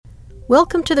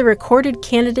Welcome to the recorded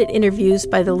candidate interviews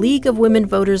by the League of Women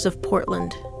Voters of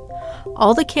Portland.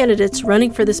 All the candidates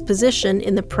running for this position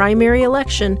in the primary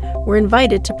election were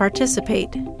invited to participate.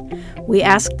 We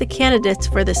asked the candidates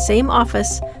for the same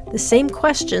office, the same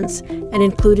questions, and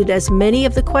included as many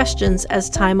of the questions as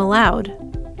time allowed.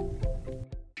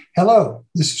 Hello,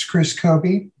 this is Chris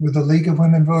Kobe with the League of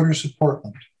Women Voters of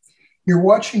Portland. You're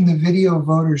watching the Video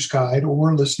Voters Guide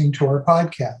or listening to our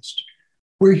podcast.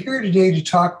 We're here today to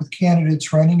talk with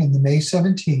candidates running in the May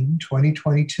 17,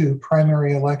 2022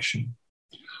 primary election.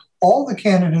 All the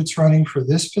candidates running for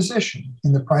this position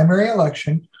in the primary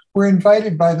election were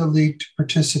invited by the League to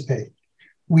participate.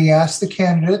 We asked the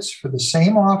candidates for the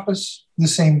same office, the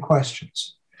same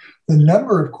questions. The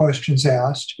number of questions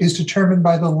asked is determined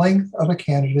by the length of a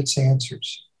candidate's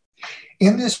answers.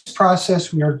 In this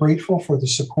process, we are grateful for the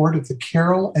support of the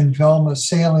Carol and Velma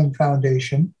Sailing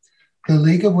Foundation, the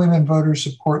League of Women Voters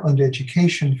of Portland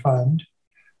Education Fund,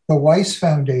 the Weiss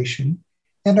Foundation,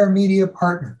 and our media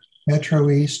partner, Metro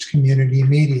East Community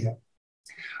Media.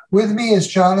 With me is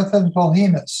Jonathan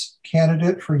Polhemus,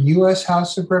 candidate for U.S.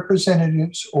 House of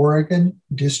Representatives, Oregon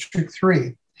District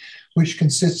 3, which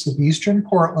consists of Eastern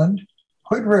Portland,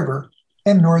 Hood River,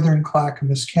 and Northern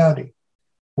Clackamas County.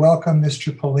 Welcome,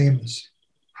 Mr. Polhemus.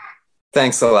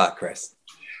 Thanks a lot, Chris.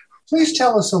 Please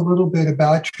tell us a little bit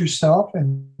about yourself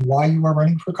and why you are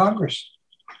running for Congress.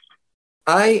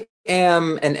 I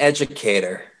am an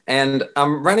educator, and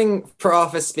I'm running for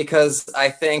office because I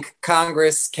think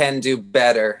Congress can do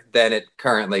better than it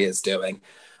currently is doing.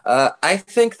 I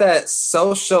think that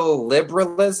social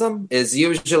liberalism is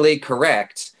usually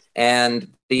correct,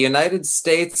 and the United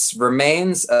States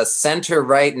remains a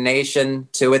center-right nation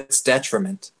to its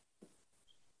detriment.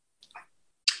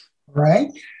 All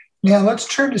right. Now let's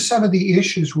turn to some of the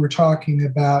issues we're talking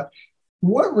about.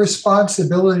 What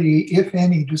responsibility, if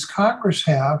any, does Congress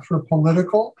have for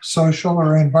political, social,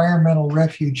 or environmental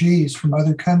refugees from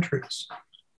other countries?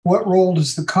 What role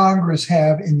does the Congress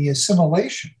have in the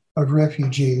assimilation of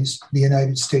refugees the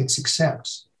United States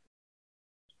accepts?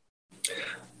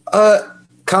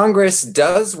 Congress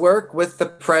does work with the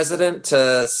president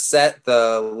to set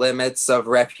the limits of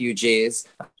refugees.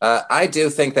 I do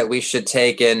think that we should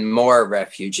take in more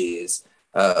refugees.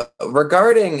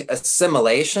 Regarding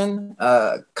assimilation,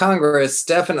 Congress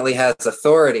definitely has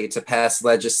authority to pass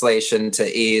legislation to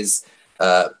ease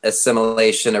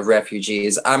assimilation of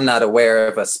refugees. I'm not aware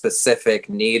of a specific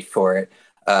need for it.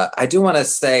 I do want to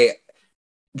say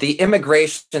the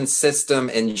immigration system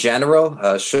in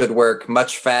general should work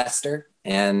much faster,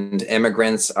 and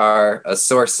immigrants are a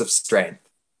source of strength.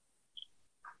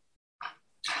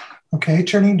 Okay,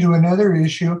 turning to another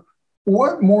issue,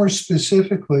 what more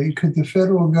specifically could the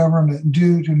federal government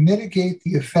do to mitigate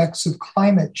the effects of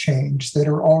climate change that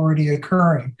are already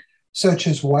occurring, such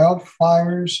as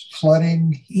wildfires,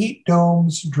 flooding, heat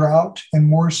domes, drought, and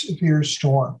more severe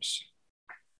storms?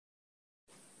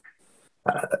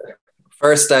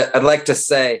 First, I'd like to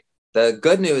say the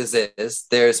good news is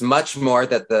there's much more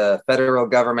that the federal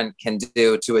government can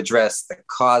do to address the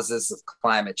causes of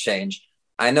climate change.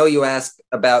 I know you asked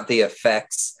about the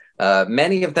effects.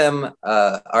 Many of them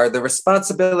are the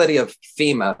responsibility of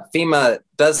FEMA. FEMA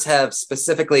does have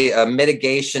specifically a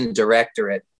mitigation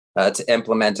directorate to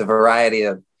implement a variety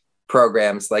of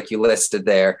programs like you listed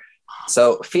there.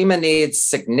 So FEMA needs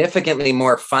significantly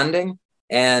more funding,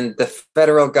 and the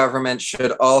federal government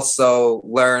should also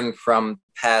learn from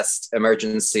past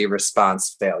emergency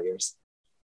response failures.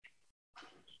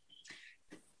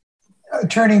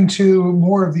 Turning to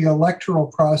more of the electoral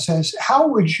process, how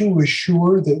would you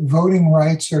assure that voting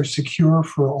rights are secure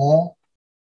for all?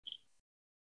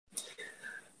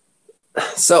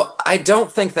 So I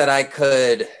don't think that I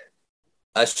could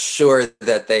assure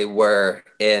that they were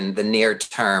in the near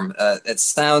term. It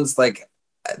sounds like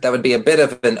that would be a bit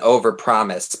of an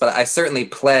overpromise, but I certainly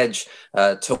pledge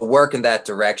to work in that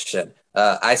direction.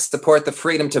 I support the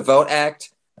Freedom to Vote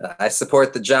Act. I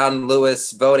support the John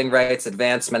Lewis Voting Rights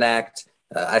Advancement Act.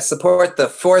 I support the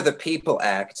For the People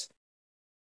Act.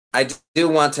 I do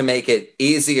want to make it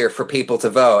easier for people to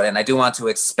vote, and I do want to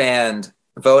expand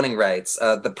voting rights.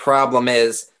 The problem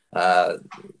is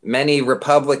many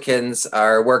Republicans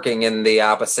are working in the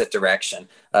opposite direction.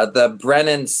 The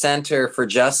Brennan Center for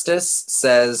Justice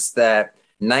says that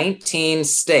 19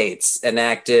 states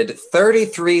enacted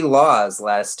 33 laws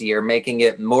last year, making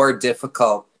it more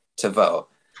difficult to vote.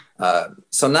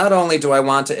 So not only do I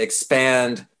want to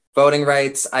expand voting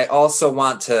rights, I also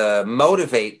want to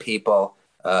motivate people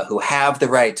who have the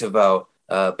right to vote,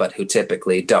 but who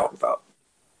typically don't vote.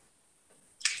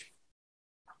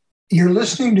 You're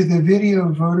listening to the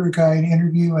Video Voter Guide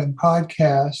interview and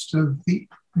podcast of the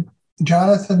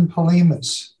Jonathan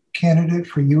Polhemus, candidate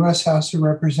for U.S. House of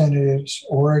Representatives,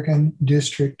 Oregon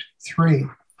District 3.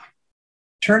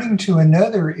 Turning to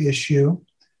another issue,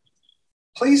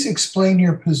 please explain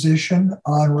your position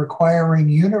on requiring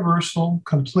universal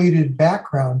completed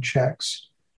background checks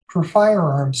for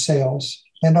firearm sales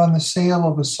and on the sale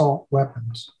of assault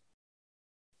weapons.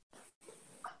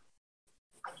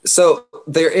 So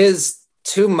there is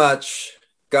too much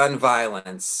gun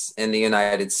violence in the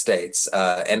United States,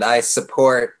 and I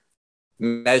support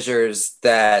measures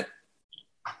that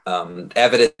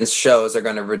evidence shows are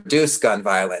going to reduce gun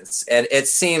violence. And it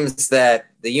seems that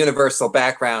the universal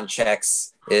background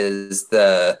checks is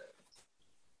the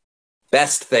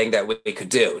best thing that we could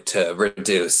do to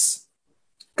reduce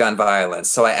gun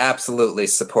violence. So I absolutely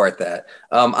support that.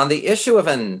 On the issue of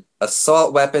an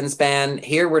assault weapons ban,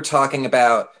 here we're talking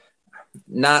about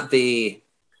not the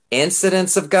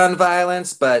incidence of gun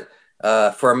violence, but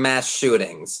for mass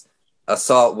shootings,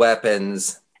 assault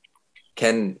weapons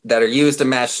that are used in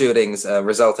mass shootings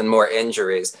result in more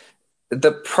injuries.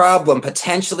 The problem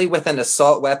potentially with an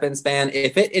assault weapons ban,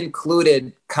 if it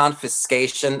included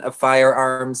confiscation of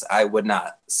firearms, I would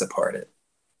not support it.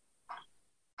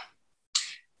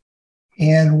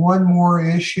 And one more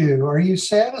issue. Are you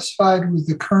satisfied with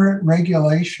the current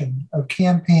regulation of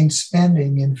campaign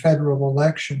spending in federal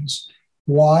elections?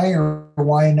 Why or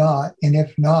why not? And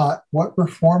if not, what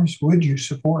reforms would you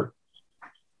support?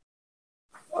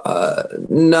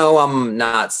 No, I'm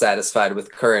not satisfied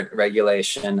with current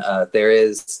regulation. There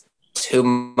is too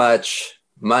much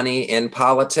money in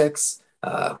politics,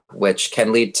 which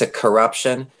can lead to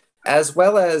corruption, as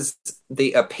well as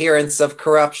the appearance of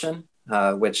corruption,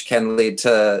 which can lead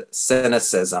to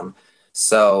cynicism.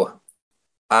 So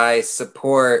I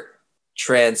support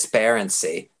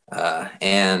transparency,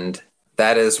 and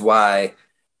that is why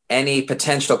any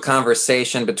potential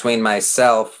conversation between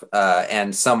myself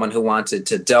and someone who wanted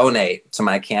to donate to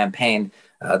my campaign,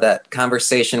 that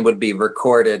conversation would be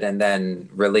recorded and then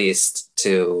released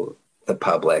to the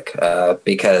public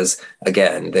because,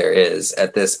 again, there is,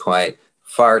 at this point,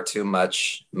 far too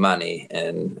much money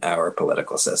in our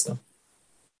political system.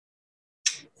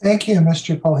 Thank you,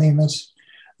 Mr. Polhemus.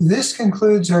 This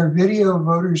concludes our video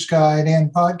voters guide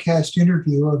and podcast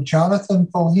interview of Jonathan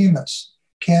Polhemus,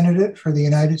 candidate for the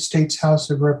United States House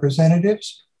of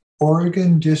Representatives,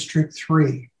 Oregon District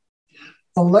 3.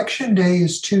 Election Day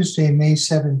is Tuesday, May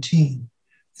 17.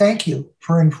 Thank you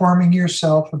for informing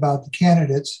yourself about the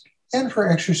candidates and for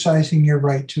exercising your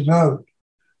right to vote.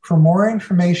 For more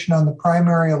information on the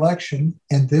primary election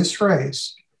and this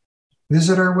race,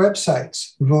 visit our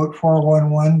websites,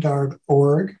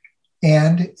 vote411.org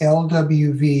and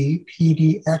lwvpdx.org.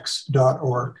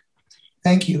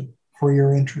 Thank you for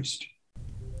your interest.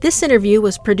 This interview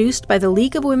was produced by the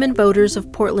League of Women Voters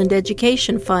of Portland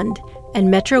Education Fund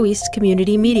and Metro East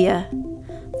Community Media.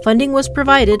 Funding was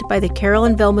provided by the Carol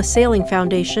and Velma Sailing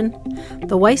Foundation,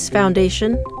 the Weiss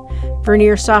Foundation,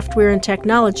 Vernier Software and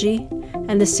Technology,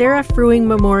 and the Sarah Fruing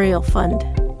Memorial Fund.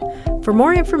 For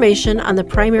more information on the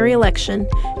primary election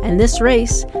and this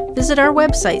race, visit our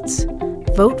websites,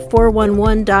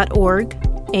 vote411.org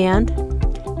and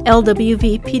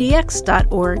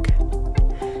lwvpdx.org.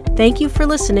 Thank you for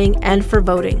listening and for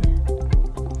voting.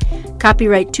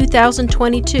 Copyright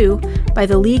 2022 by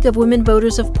the League of Women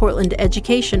Voters of Portland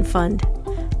Education Fund.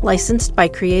 Licensed by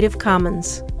Creative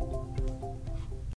Commons.